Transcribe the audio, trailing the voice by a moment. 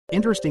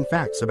Interesting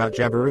facts about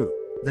Jaribu.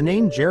 The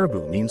name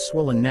Jaribu means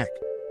swollen neck.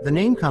 The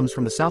name comes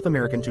from the South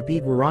American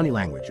Tupi-Guarani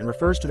language and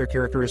refers to their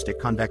characteristic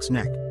convex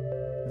neck.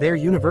 They are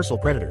universal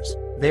predators.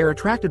 They are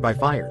attracted by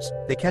fires,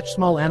 they catch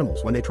small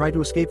animals when they try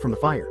to escape from the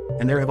fire,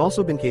 and there have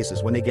also been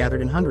cases when they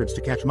gathered in hundreds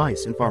to catch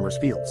mice in farmers'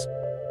 fields.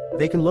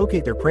 They can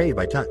locate their prey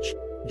by touch.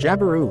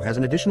 Jaribu has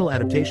an additional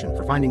adaptation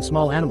for finding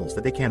small animals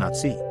that they cannot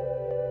see.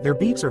 Their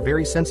beaks are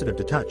very sensitive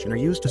to touch and are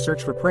used to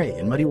search for prey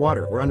in muddy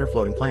water or under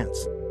floating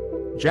plants.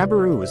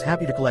 Jaribu is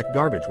happy to collect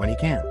garbage when he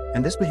can,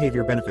 and this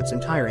behavior benefits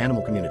entire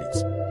animal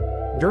communities.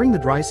 During the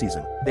dry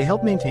season, they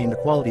help maintain the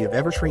quality of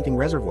ever-shrinking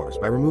reservoirs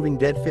by removing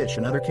dead fish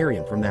and other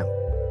carrion from them.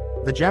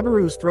 The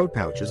Jaribu's throat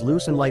pouch is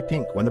loose and light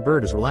pink when the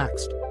bird is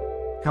relaxed.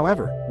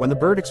 However, when the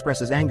bird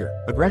expresses anger,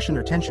 aggression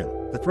or tension,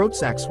 the throat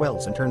sac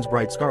swells and turns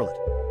bright scarlet.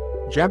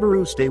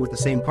 Jaribu stay with the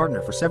same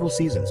partner for several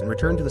seasons and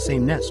return to the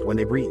same nest when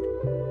they breed.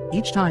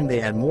 Each time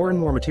they add more and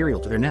more material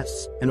to their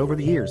nests, and over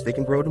the years they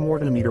can grow to more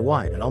than a meter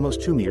wide and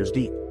almost 2 meters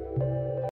deep.